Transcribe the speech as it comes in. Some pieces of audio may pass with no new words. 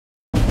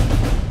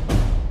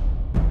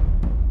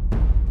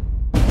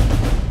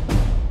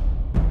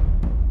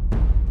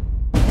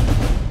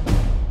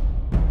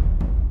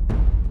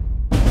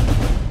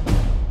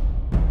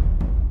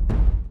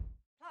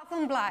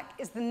Black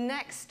is the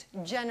next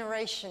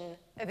generation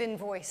of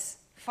invoice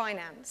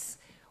finance.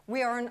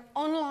 We are an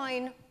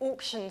online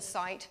auction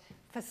site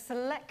for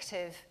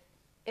selective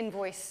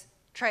invoice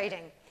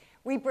trading.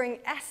 We bring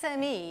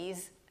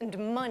SMEs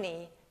and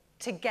money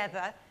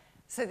together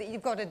so that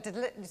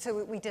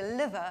we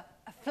deliver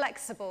a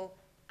flexible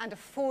and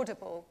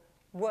affordable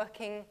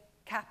working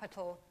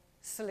capital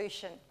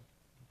solution.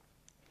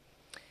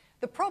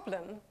 The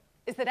problem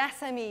is that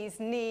SMEs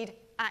need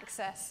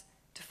access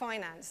to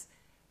finance.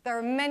 There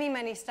are many,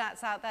 many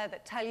stats out there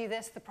that tell you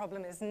this. The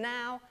problem is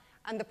now,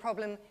 and the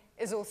problem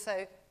is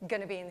also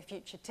going to be in the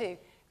future too.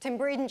 Tim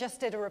Breeden just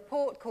did a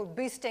report called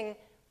Boosting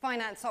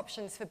Finance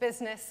Options for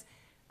Business,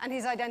 and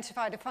he's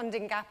identified a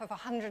funding gap of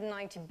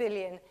 190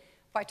 billion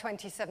by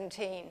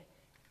 2017.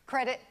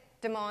 Credit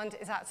demand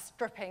is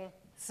outstripping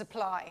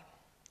supply.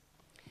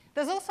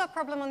 There's also a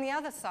problem on the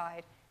other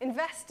side.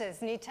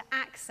 Investors need to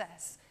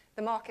access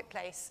the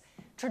marketplace.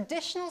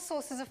 Traditional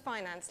sources of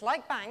finance,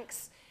 like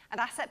banks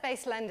and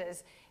asset-based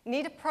lenders,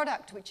 need a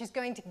product which is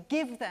going to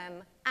give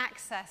them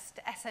access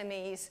to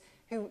SMEs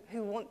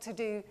who want to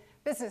do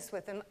business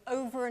with them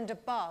over and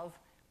above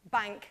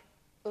bank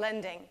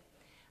lending.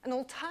 And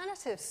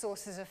alternative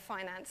sources of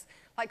finance,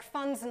 like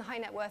funds and high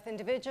net worth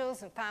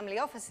individuals and family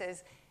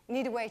offices,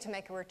 need a way to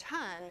make a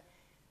return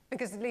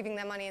because leaving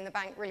their money in the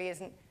bank really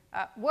isn't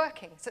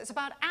working. So it's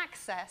about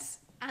access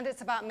and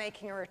it's about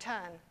making a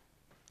return.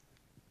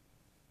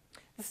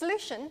 The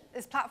solution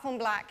is Platform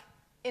Black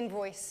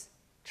invoice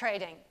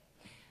trading.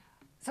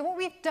 So what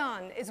we've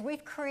done is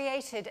we've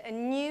created a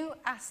new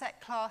asset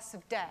class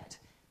of debt,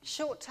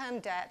 short-term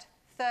debt,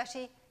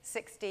 30,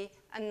 60,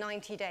 and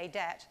 90-day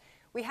debt.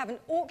 We have an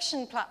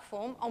auction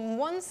platform. On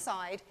one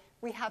side,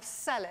 we have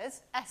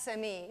sellers,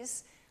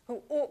 SMEs,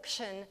 who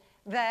auction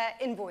their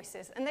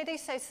invoices, and they do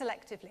so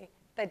selectively.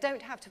 They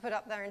don't have to put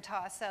up their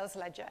entire sales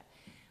ledger.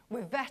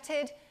 We've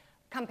vetted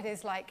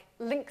companies like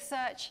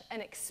LinkSearch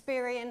and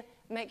Experian,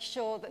 make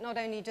sure that not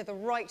only do the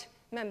right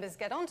members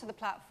get onto the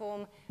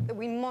platform, that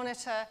we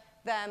monitor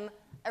them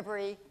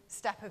every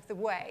step of the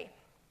way.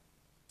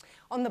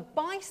 On the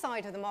buy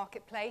side of the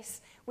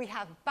marketplace, we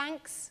have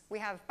banks. We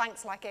have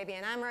banks like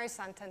ABN AMRO,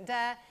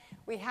 Santander.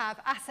 We have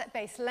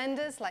asset-based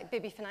lenders like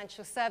Bibi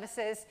Financial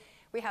Services.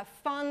 We have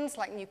funds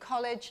like New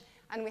College,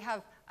 and we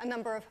have a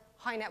number of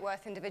high net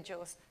worth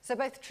individuals. So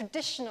both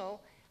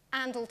traditional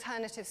and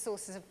alternative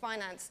sources of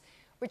finance,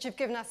 which have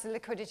given us a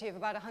liquidity of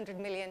about 100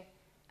 million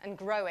and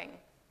growing.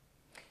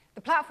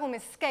 The platform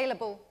is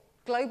scalable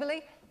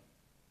globally,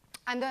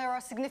 and there are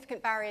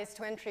significant barriers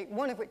to entry,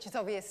 one of which is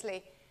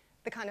obviously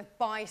the kind of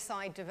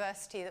buy-side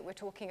diversity that we're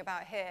talking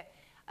about here,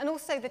 and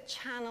also the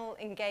channel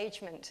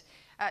engagement,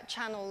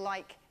 channel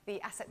like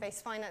the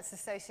Asset-Based Finance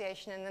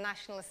Association and the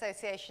National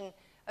Association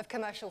of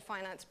Commercial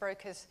Finance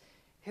Brokers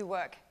who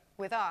work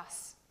with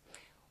us.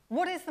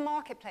 What is the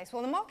marketplace?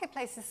 Well, the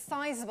marketplace is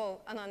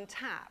sizable and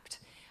untapped.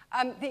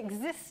 The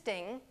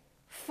existing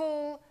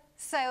full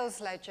sales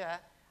ledger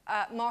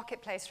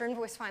marketplace for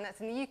invoice finance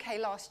in the UK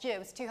last year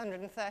was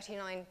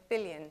 239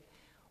 billion.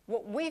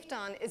 What we've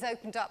done is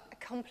opened up a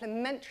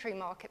complementary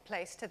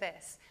marketplace to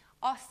this.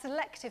 Our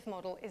selective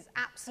model is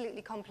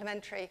absolutely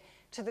complementary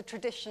to the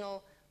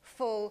traditional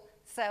full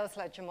sales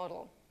ledger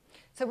model.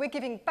 So we're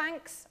giving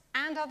banks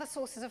and other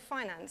sources of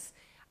finance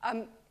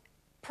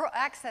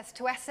access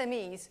to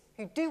SMEs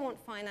who do want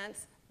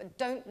finance but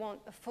don't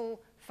want the full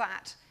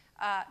fat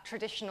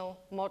traditional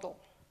model.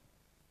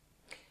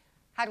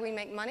 How do we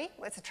make money?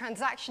 Well, it's a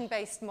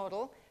transaction-based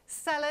model.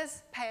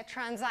 Sellers pay a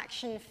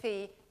transaction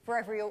fee for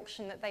every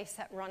auction that they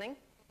set running.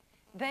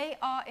 They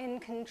are in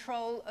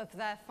control of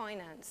their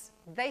finance.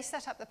 They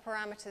set up the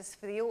parameters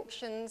for the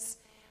auctions.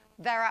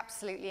 They're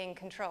absolutely in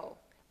control.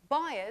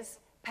 Buyers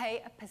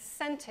pay a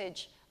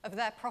percentage of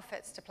their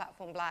profits to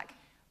Platform Black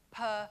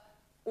per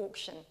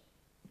auction.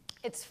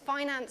 It's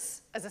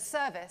finance as a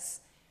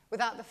service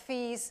without the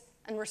fees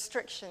and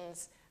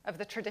restrictions of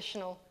the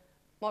traditional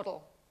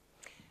model.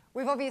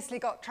 We've obviously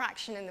got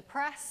traction in the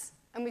press,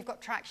 and we've got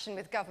traction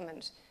with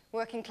government,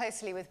 working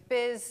closely with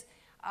BIS,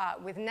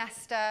 with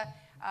Nesta,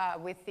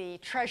 with the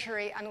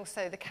Treasury, and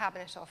also the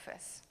Cabinet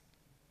Office.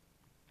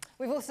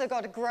 We've also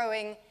got a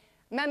growing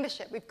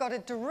membership. We've got a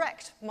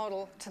direct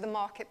model to the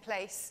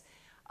marketplace,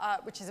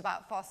 which is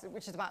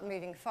about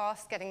moving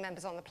fast, getting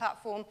members on the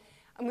platform.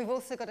 And we've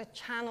also got a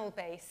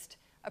channel-based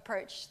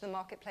approach to the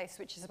marketplace,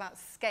 which is about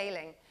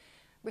scaling.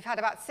 We've had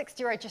about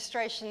 60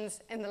 registrations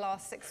in the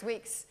last 6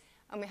 weeks,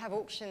 and we have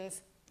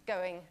auctions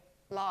going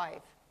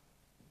live.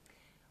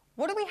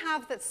 What do we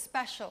have that's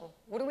special?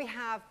 What do we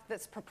have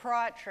that's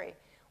proprietary?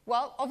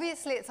 Well,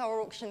 obviously, it's our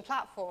auction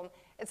platform.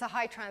 It's a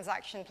high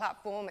transaction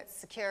platform. It's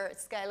secure.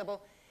 It's scalable.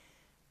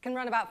 It can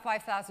run about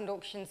 5,000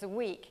 auctions a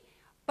week.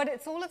 But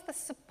it's all of the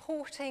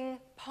supporting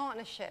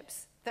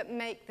partnerships that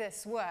make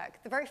this work.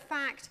 The very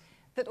fact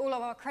that all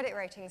of our credit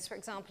ratings, for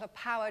example, are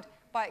powered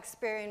by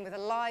Experian with a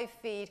live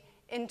feed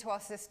into our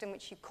system,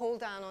 which you call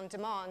down on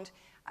demand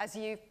as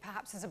you,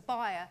 perhaps as a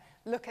buyer,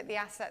 look at the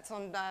assets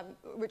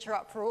which are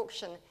up for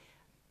auction.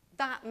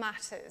 That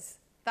matters.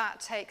 That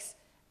takes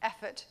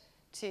effort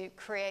to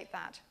create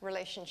that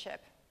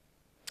relationship.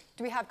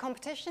 Do we have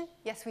competition?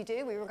 Yes, we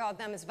do. We regard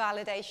them as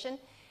validation.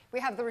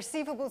 We have the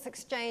Receivables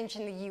Exchange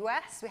in the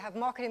US. We have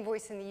Market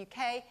Invoice in the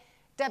UK,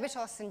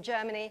 Debitos in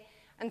Germany,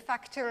 and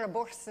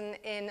Fakturabörsen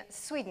in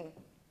Sweden.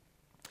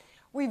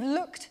 We've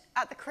looked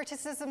at the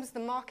criticisms the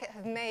market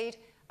have made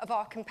of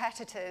our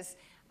competitors,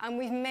 and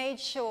we've made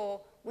sure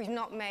we've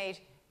not made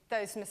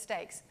those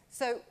mistakes.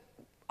 So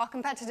our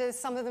competitors,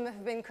 some of them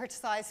have been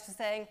criticized for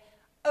saying,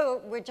 oh,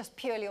 we're just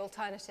purely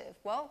alternative.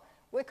 Well,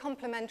 we're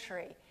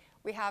complementary.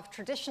 We have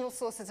traditional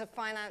sources of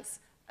finance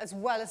as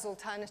well as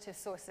alternative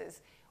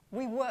sources.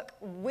 We work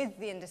with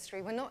the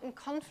industry. We're not in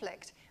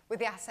conflict with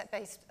the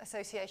Asset-Based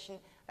Association,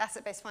 the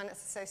Asset-Based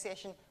Finance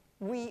Association.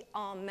 We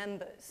are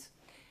members.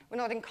 We're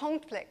not in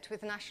conflict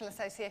with the National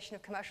Association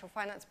of Commercial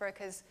Finance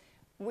Brokers.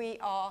 We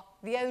are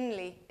the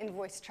only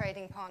invoice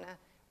trading partner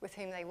with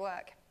whom they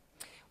work.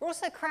 We're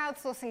also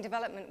crowdsourcing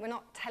development. We're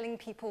not telling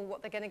people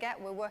what they're going to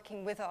get. We're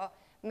working with our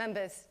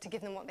members to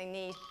give them what they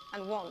need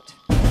and want.